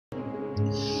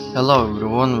Hello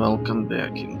everyone, welcome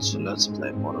back into Let's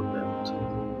Play Morrowind.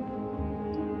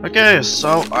 Okay,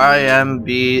 so I am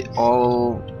be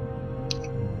all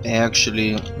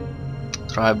actually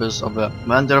tribes of the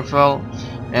Vanderfell,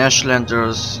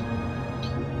 Ashlanders.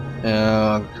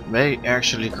 They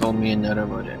actually call me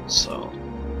Netherwood, so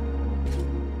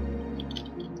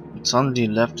it's only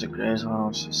left the great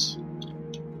houses.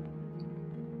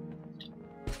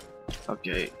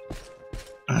 Okay,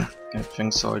 I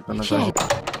think so. I'm gonna go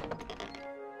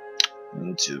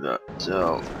into the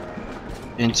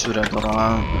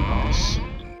Doran house.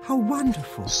 How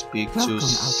wonderful! Speak Welcome, to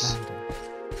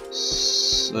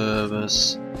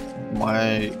service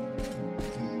my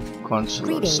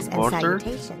consular supporter.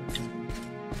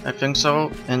 I think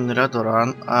so. In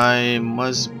Redoran, I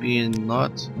must be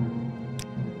not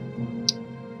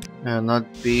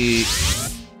be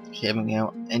having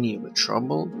any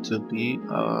trouble to be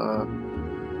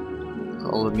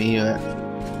call me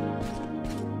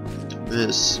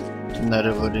this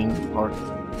Netherwooding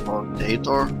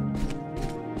Hortator.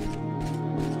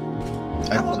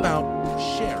 How about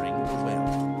sharing the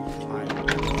wealth?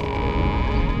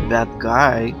 That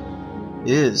guy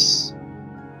is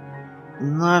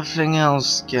nothing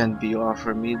else can be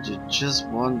offered me to just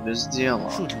one this deal.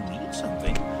 Should you need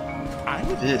something, I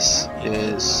would. This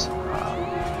is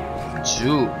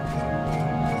too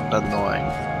annoying.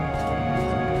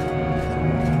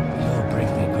 You'll bring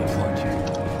me good fortune.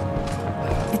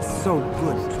 It's so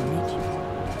good to meet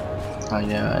you.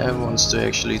 Yeah, I wants to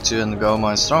actually go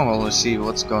my stronghold to see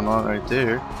what's going on right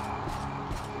there.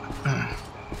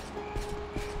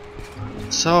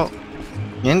 So,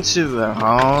 into the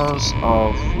house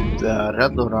of the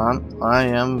Redoran, I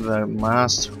am the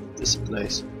master of this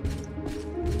place.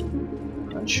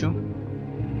 Aren't you?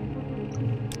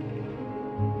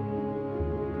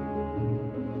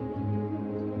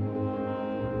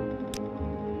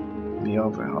 We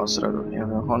are the house Redoran. We have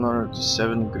the honor to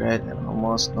 7 great and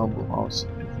almost noble house.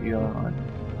 If we are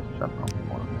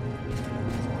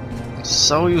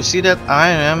so you see that I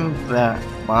am the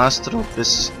master of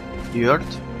this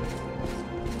earth,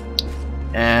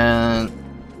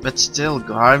 but still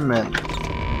Garmin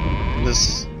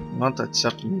does not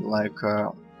accept me like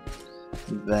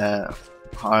the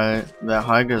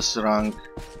highest rank.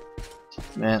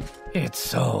 Man, It's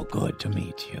so good to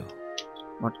meet you.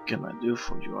 what can I do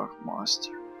for you,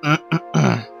 master?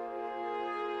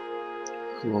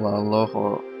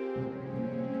 Aloha.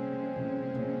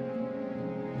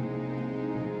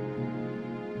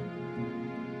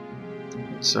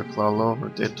 It's a Klalo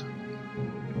Hortator.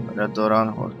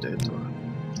 Redoran Hortator.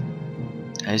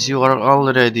 As you are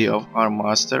already our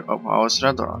master of House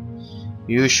Redoran,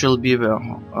 you shall be the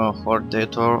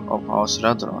Hortator of House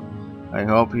Redoran. I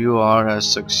hope you are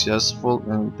as successful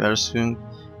in pursuing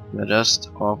the rest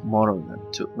of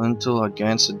Morrowind until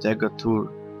against Degatur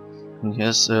and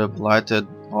his blighted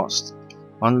host.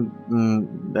 On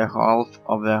behalf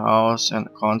of the House and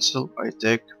Council, I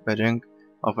take the ring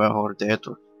of a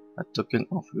Hortator, a token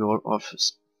of your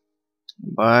office.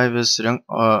 By this ring,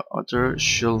 others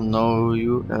shall know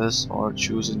you as our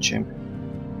chosen champion.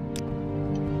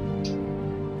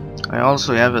 I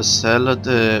also have a salad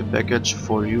package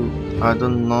for you. I do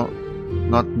not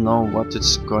know what it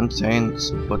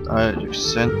contains, but I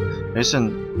recently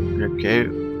received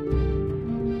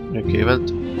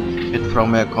it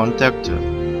from a contact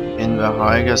in the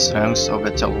highest ranks of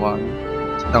the Telvanni.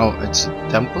 No, it's a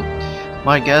temple.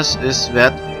 My guess is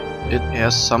that it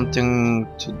has something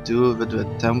to do with the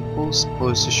temple's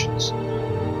positions,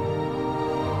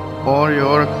 or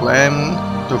your claim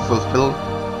to fulfill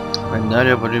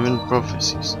Netherwoodian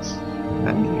prophecies.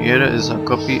 And here is a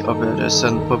copy of a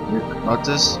recent public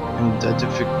notice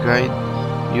identifying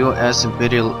you as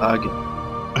Imperial agent.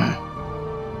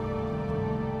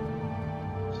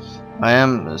 I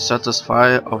am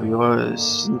satisfied of your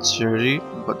sincerity,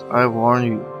 but I warn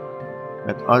you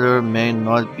that others may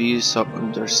not be so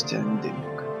understanding.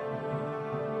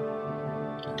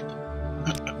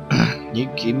 You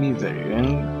give me the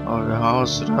ring of the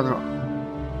House Redoran.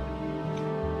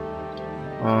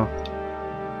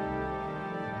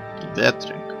 That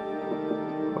ring.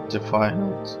 What if I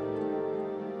had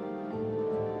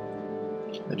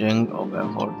the ring of a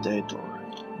Hortator?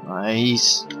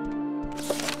 Nice.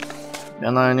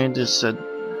 Then I need to set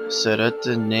it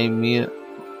name me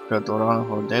Redoran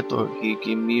Hortator. He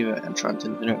gave me the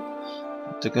enchanted ring.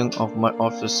 The king of my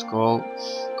office call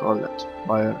it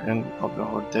by a ring of the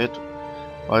Hortator.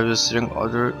 By this ring,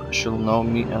 others shall know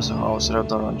me as a House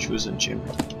Redoran chosen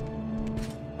champion.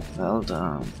 Well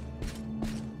done.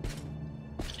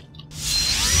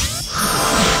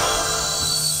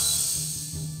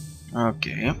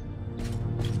 Okay.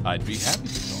 I'd be happy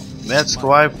to talk. That's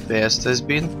quite fast, has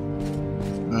been.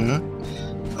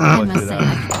 I must say,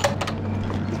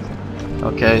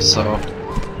 Okay, so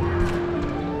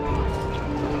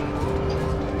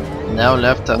now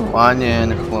left Telvanni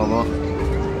and Hlolo.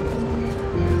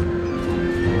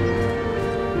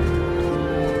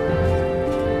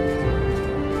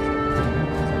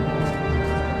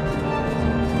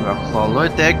 Hlolo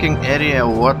attacking area,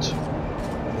 what?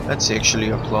 That's actually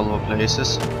a Hlolo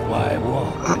places. Why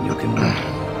walk when you can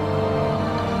run?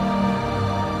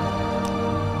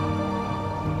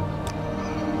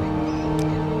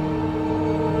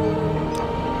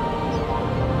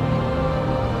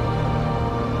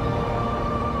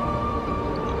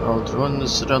 Drone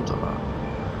is radar.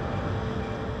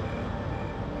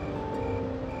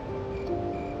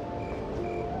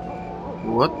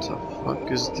 What the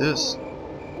fuck is this?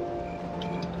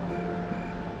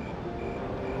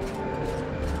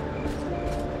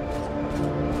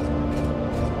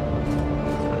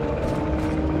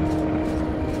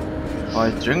 I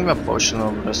drink a potion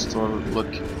of restore.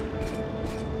 Look.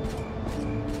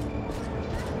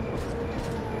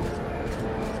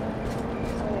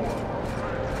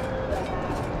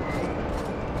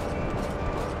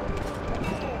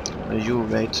 You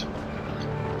wait.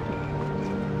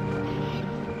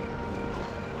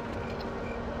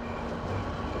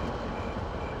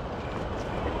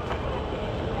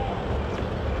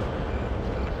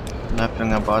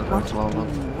 Nothing about that level.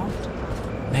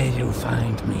 May you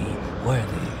find me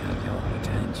worthy of your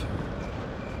attention.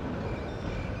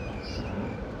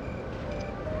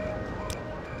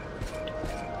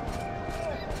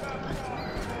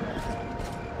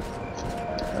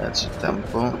 That's a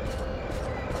temple.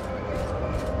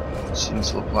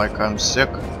 Seems look like I'm sick.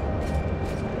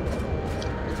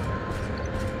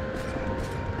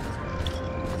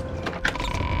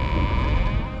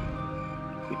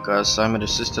 Because I'm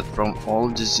resisted from all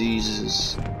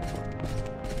diseases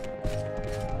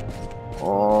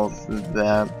of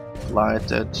the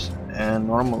blighted and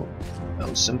normal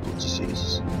and simple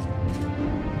diseases.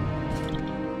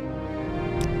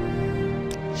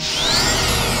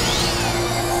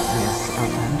 yes,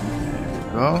 Elder. There we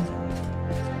go.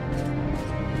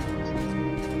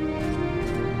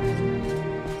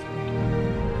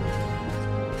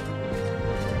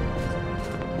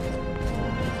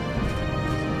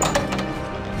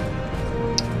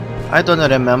 I don't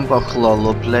remember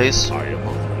Hlolo place.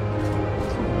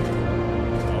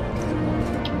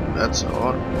 That's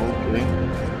all. Okay.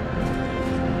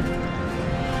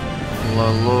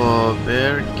 Hlolo,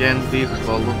 where can be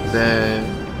Hlolo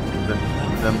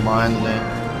the mainland?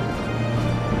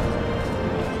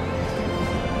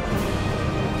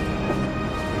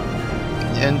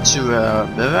 Into a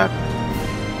bivouac?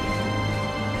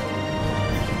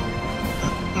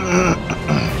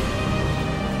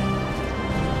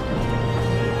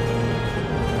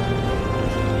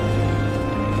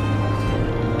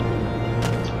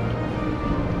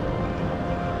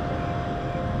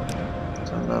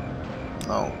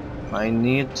 No, I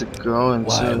need to go into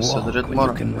Why walk Cedric when more.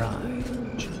 you can ride?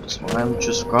 That's why I'm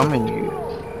just coming here.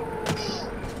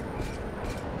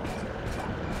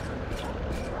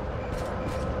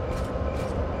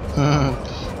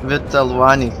 With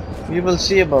Telvanni. We will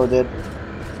see about it.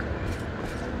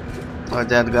 Or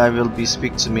that guy will be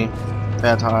speak to me.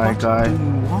 That high guy. What do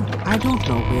you want? I don't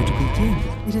know where to begin.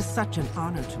 It is such an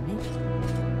honor to meet you.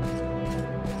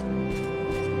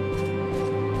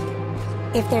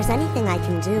 If there's anything I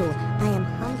can do, I am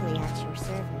humbly at your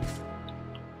service.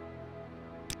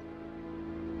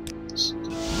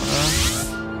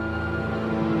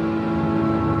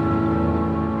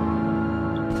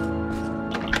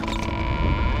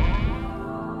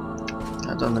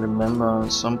 I don't remember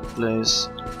some place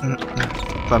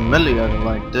familiar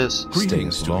like this. Stay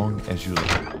as long as you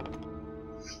live.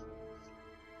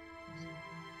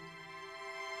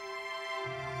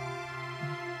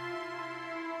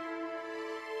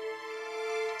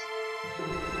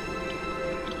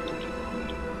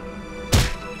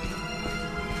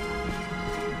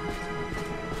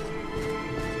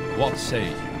 What say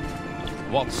you?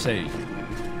 What say you?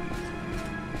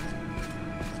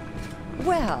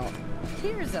 Well,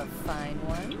 here's a fine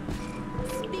one.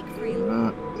 Speak freely.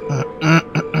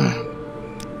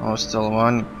 House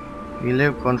Telvanni. We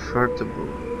live comfortable.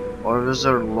 Always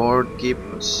our Lord keep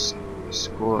us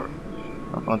score.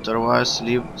 But otherwise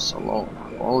leave us alone.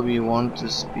 All we want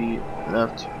is be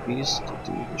left peace to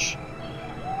teach.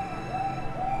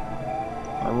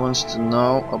 I want to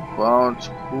know about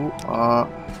who are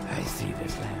I see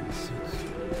this land suits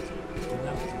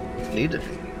you. leader.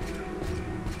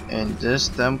 In this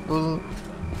temple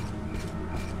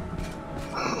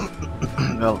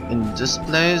Well, in this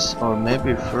place or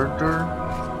maybe further.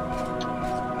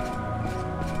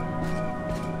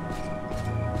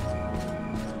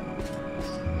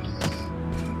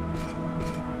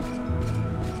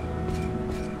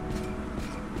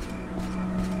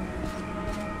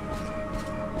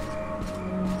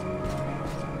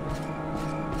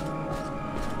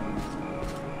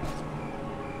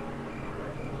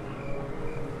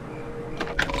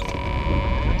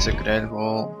 It's a great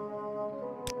hole.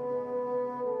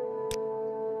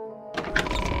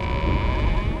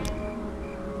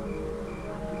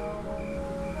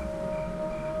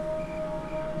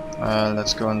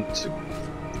 Let's go into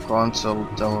House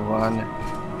Telvanni.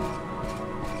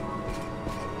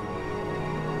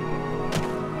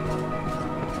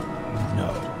 No,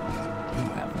 you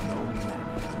have no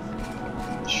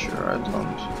manners. Sure, I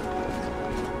don't.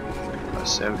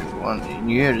 Because everyone in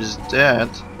here is dead.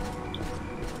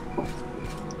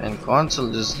 And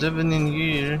Consul is living in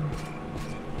here.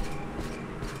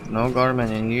 No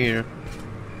garment in here.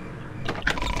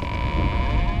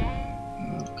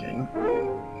 Okay.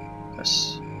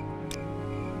 Yes.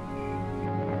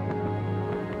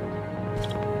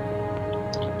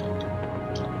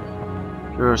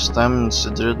 First time in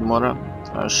Cedrid Mora,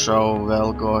 I shall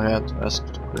well go ahead to ask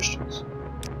the questions.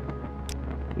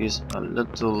 He's a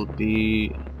little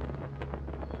bit.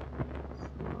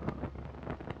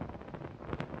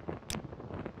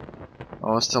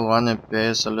 House Telvanni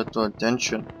pays a little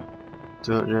attention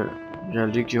to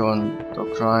religion,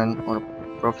 doctrine, or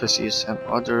prophecies, and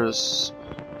other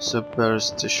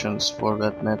superstitions for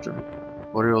that matter.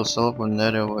 For yourself or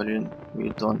Nerevarin, we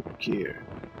don't care.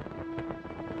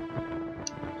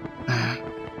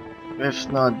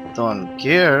 If not don't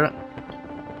care.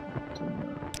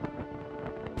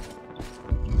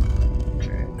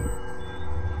 Okay.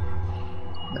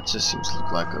 That just seems to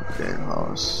look like a big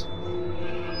house.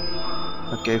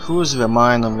 Okay, who's the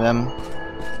mind of them?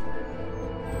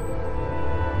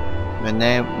 The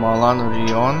name Malan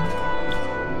Rion,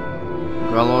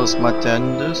 Galos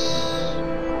Matendus.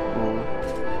 Oh,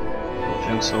 I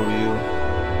think so. You.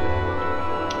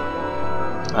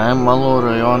 I am Malo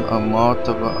Rion, a mouth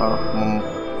of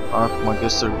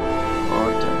Archmagister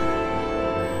Hortator.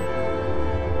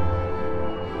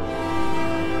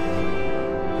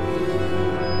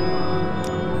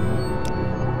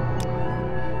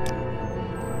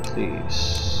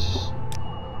 Please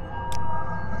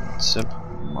accept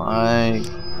my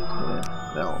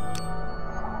bell.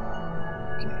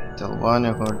 Okay,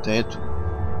 Telvanni Hortator.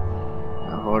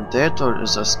 Hortator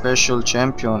is a special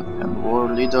champion and war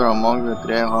leader among the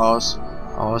Grey House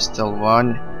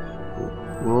Telvanni.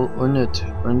 Will unit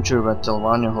under the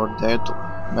Telvanni Hortator,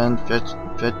 men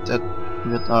fitted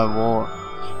with a war,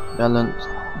 balanced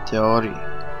theory.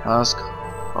 Ask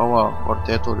how a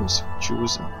Hortator is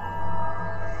chosen.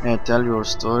 Tell your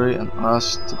story and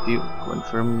ask to be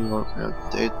confirmed your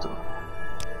Hortator.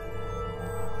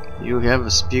 You have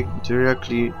to speak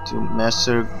directly to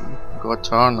Master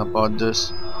Gotharn about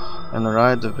this, and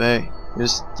right away.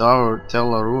 His tower,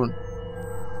 Telarun,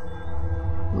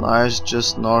 lies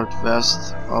just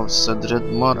northwest of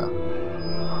Cedrid Mora.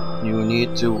 You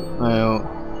need to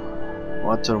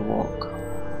water walk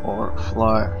or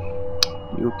fly.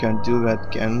 You can do that,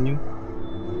 can you?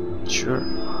 Sure.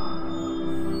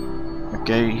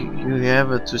 Okay, you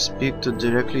have to speak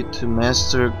directly to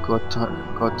Master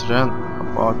Gotharn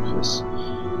about this.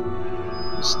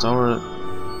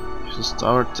 His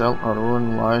tower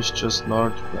Telarun lies just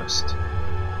northwest.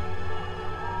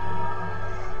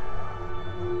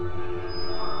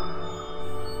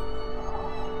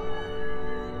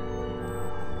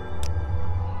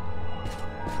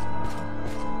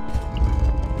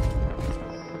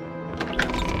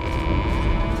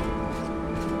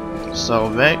 So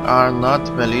they are not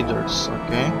the leaders,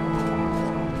 okay?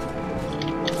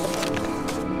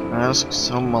 Ask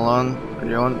some Malan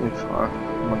Rion if our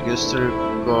Magister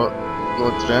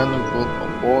Gotharn will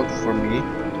vote for me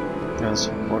as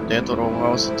Hortator of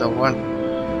House Telvanni.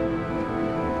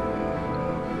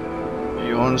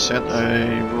 Rion said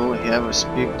I will have a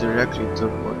speak directly to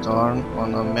Gotharn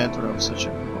on a matter of such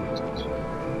importance.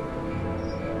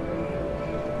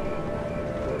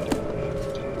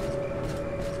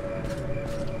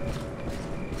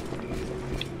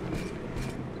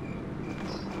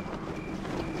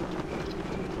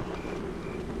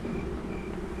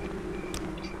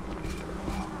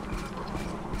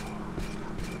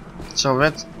 So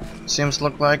that seems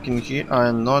look like in here. I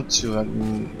am not to a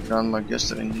Grand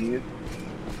Magister in here.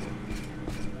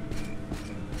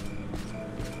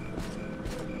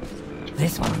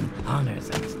 This one honors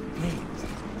us. Please.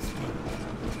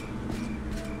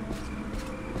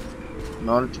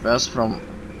 Northwest from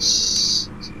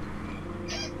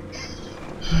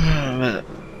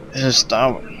His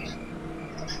tower.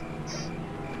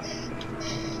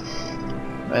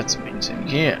 That means in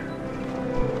here.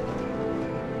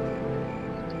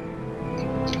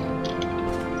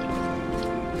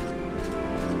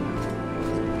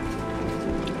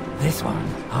 This one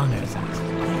honors us.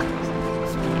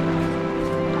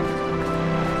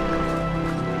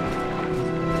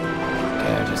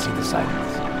 Care to see the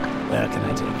sights? Where can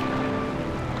I take you?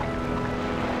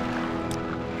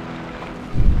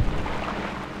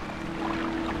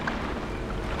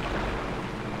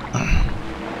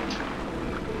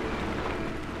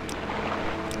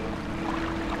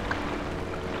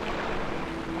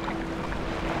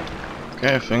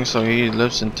 Okay, I think so. He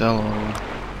lives in Telvanni.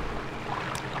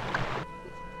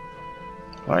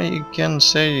 Why you can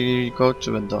say you go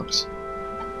to the docks?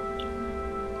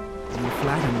 You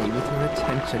flatter me with your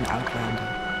attention, Outlander.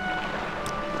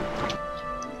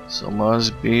 So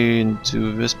must be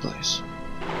into this place,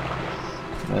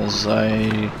 as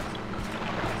I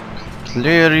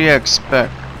clearly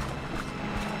expect.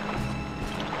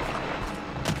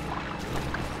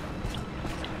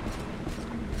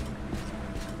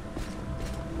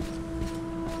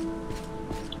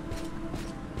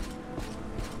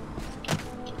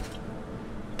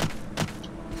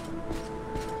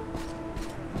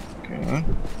 Okay.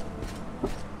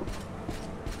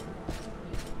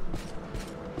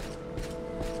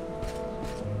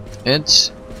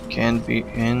 It can be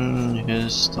in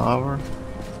his tower.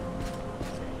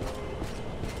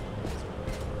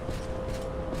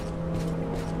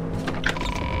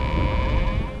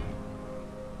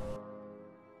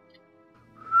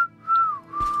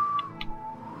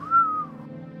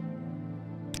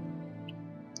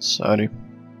 Sorry.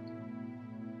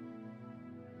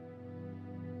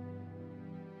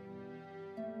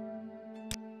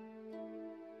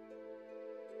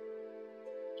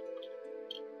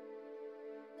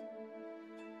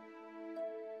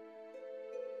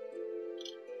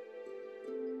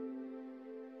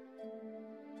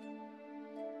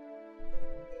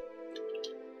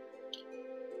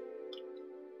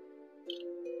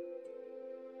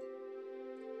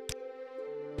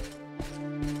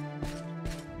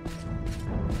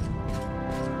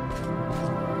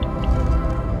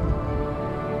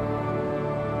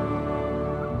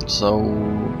 So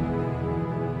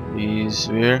he's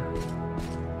here.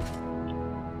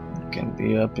 Can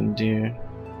be up in there.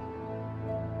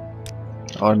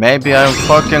 Or maybe I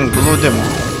fucking glued him.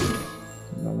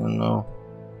 I don't know.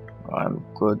 I'm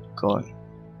good going.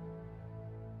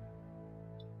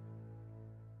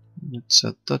 It's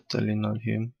totally not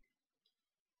him.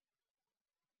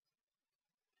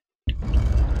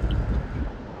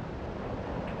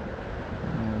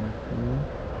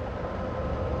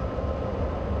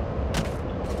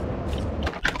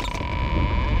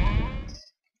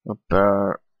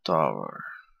 Upper tower.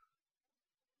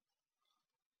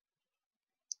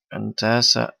 And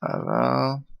Tessa,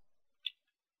 well.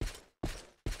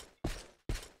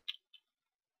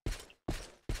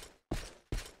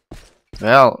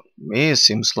 Well, me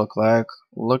seems like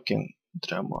looking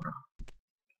Tremor.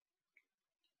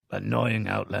 Annoying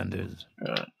outlanders.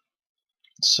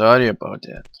 Sorry about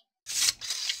that.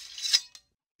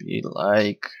 Be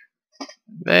like,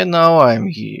 they know I'm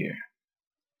here.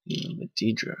 Even the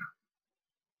teacher.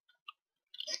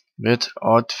 With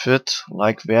outfit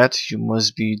like that, you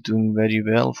must be doing very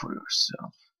well for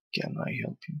yourself. Can I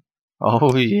help you?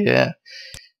 Oh yeah,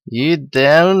 you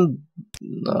don't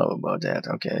know about that.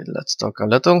 Okay, let's talk a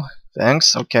little.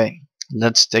 Thanks. Okay,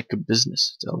 let's take a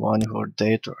business. Telvanni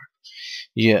Hortator.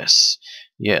 Yes,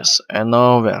 yes, I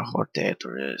know where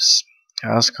Hortator is.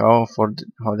 Ask how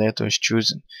Hortator is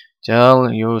chosen.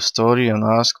 Tell your story and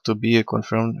ask to be a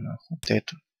confirmed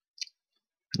Hortator.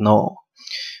 No.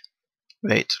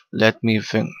 Wait, let me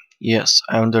think. Yes,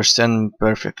 I understand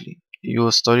perfectly.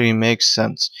 Your story makes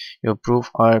sense. Your proofs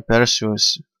are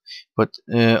persuasive, but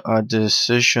a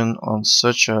decision on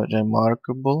such a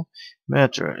remarkable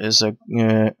matter is a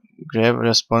grave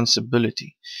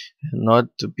responsibility, not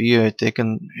to be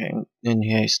taken in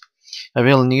haste. I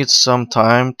will need some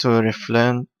time to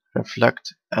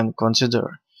reflect and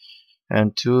consider,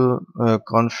 and to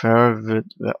confer with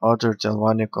the other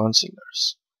Telvanni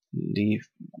councillors. Leave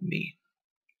me.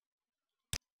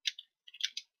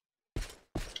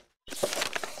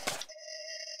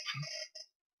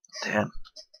 Damn.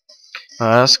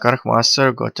 Ask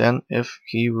Master Goten if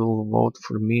he will vote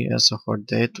for me as a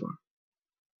Hortator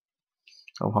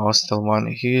of House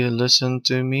Telvanni. He listened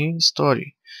to me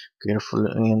story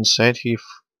carefully and said he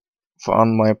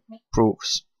found my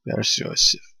proofs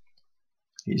persuasive.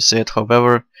 He said,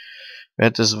 however,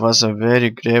 But it was a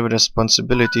very grave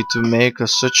responsibility to make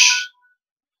such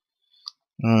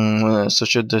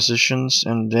a decisions,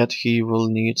 and that he will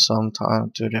need some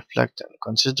time to reflect and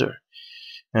consider,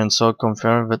 and so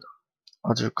confer with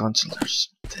other counselors.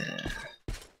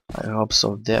 I hope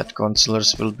so that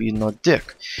counselors will be not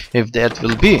dick. If that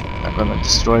will be, I'm gonna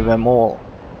destroy them all.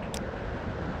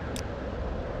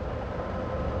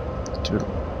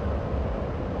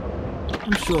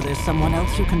 I'm sure there's someone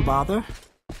else you can bother.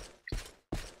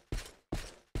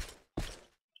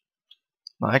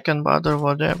 I can bother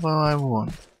whatever I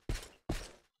want.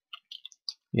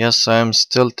 Yes, I am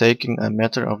still taking a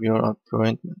matter of your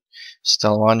appointment,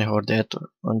 Stelvani Hortator,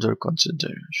 under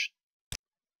consideration.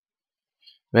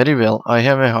 Very well, I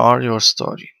have heard your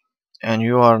story, and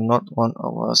you are not one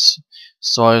of us,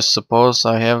 so I suppose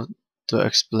I have to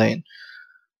explain,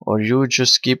 or you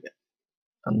just keep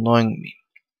annoying me.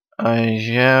 I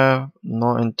have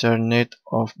no internet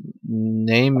of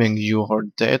naming you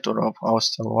Hortator of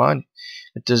House Telvanni.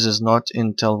 It is not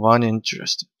in Telvanni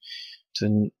interest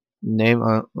to name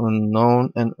an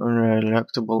unknown and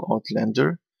unelectable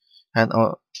outlander and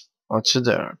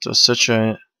outsider to such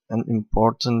an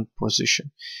important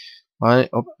position. My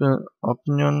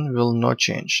opinion will not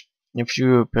change. If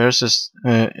you persist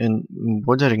in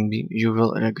bothering me, you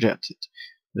will regret it.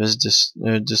 This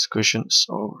discussion is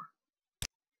over.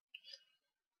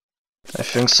 I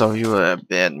think so. You are a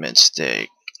bad mistake.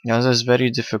 Yes, it's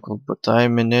very difficult, but I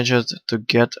managed to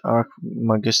get our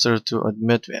magister to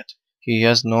admit that. He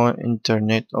has no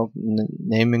internet of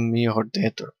naming me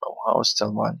Hortator of House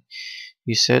Telvanni.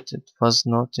 He said it was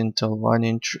not in Telvanni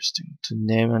interesting to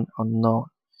name an unknown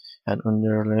and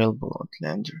unreliable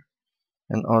outlander,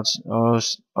 an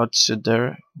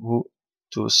outsider who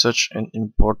to such an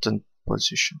important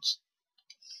positions.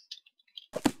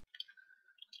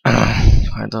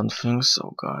 I don't think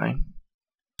so, guy.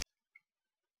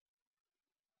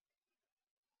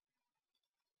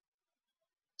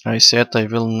 I said I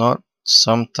will not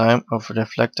some time of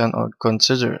reflect and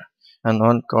consider and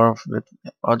encore with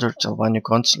other Telvanni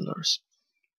counselors.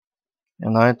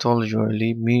 And I told you,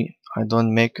 leave me. I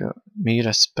don't make me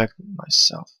respect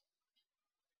myself.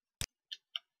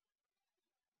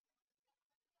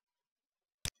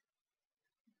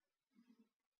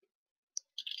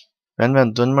 When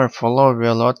Dunmer followed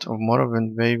a lot of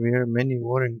Morrowind, there were many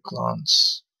warring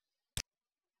clans.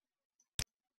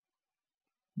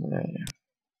 Yeah.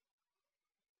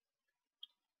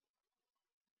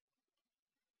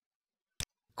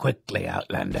 Quickly,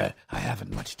 Outlander. I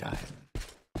haven't much time.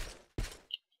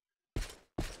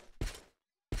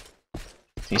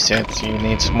 He said he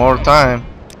needs more time.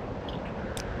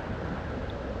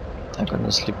 I'm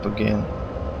gonna sleep again.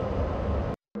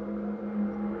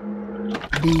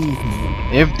 Leave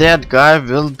me. If that guy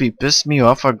will be piss me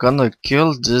off, I'm gonna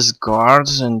kill these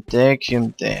guards and take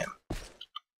him down.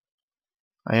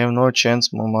 I have no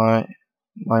chance, my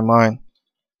mind.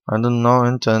 I don't know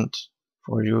intent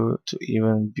for you to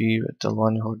even be with the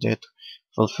one who did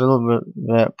fulfill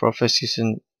the prophecies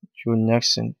in your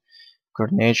next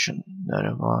incarnation.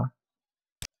 Therefore,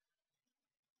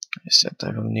 I said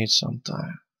I will need some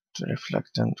time to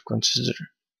reflect and consider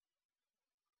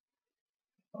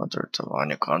other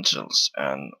Telvanni councils,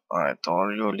 and I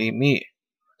told you leave me.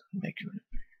 Make you.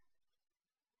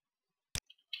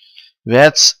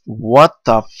 That's what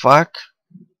the fuck?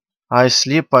 I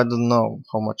sleep, I don't know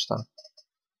how much time.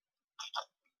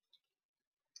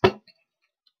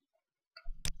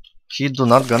 He do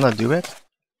not gonna do it?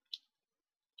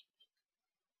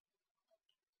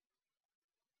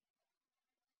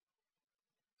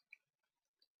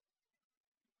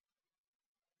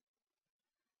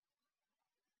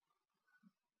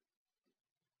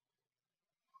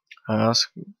 I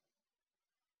ask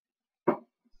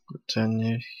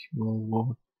Kutanya, he will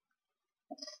vote.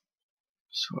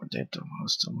 So that of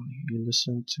House Telvanni. He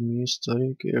listened to me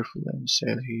study carefully and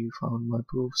said he found my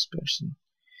proofs person.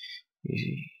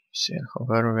 He said,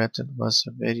 however, that it was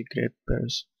a very great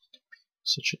person.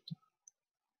 Such a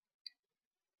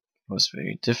was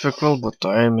very difficult, but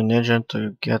I managed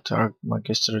to get our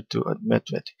magister to admit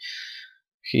that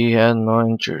he had no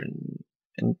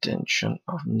intention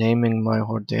of naming my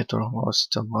Hortator House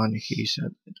Telvanni. He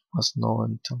said it was no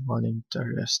in Telvanni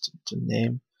interest to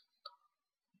name.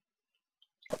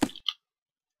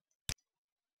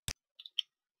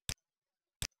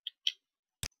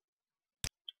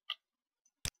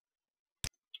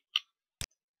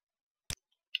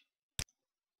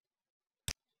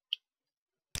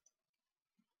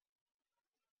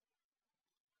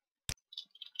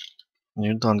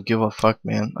 You don't give a fuck,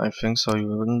 man. I think so. You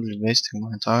wouldn't be wasting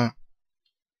my time.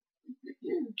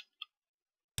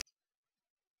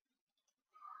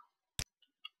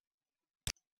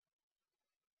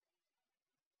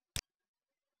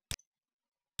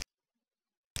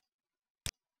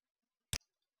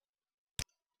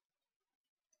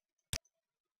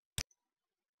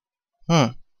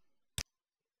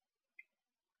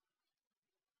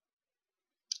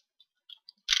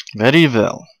 Very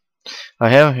well. I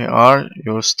have heard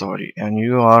your story, and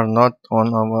you are not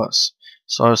one of us.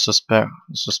 So I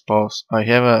suppose I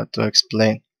have to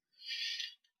explain.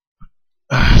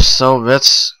 So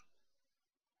let's.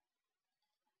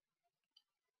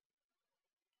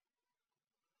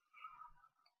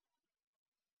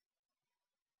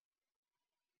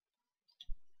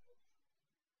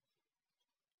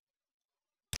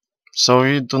 So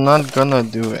you do not gonna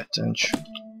do it, aren't you?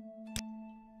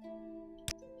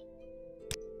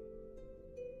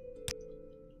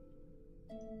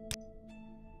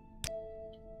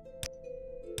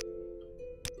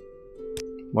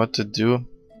 What to do?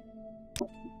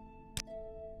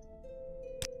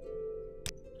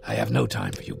 I have no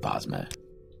time for you, Bosmer.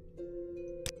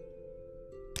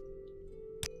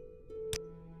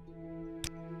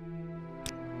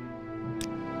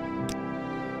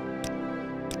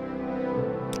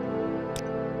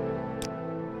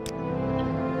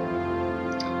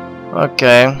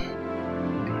 Okay.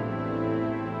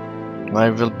 I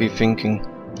will be thinking.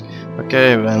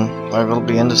 Okay, then I will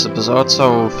be in this episode,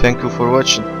 so thank you for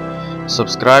watching.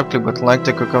 Subscribe, click button, like,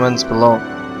 take your comments below,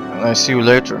 and I see you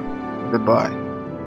later. Goodbye.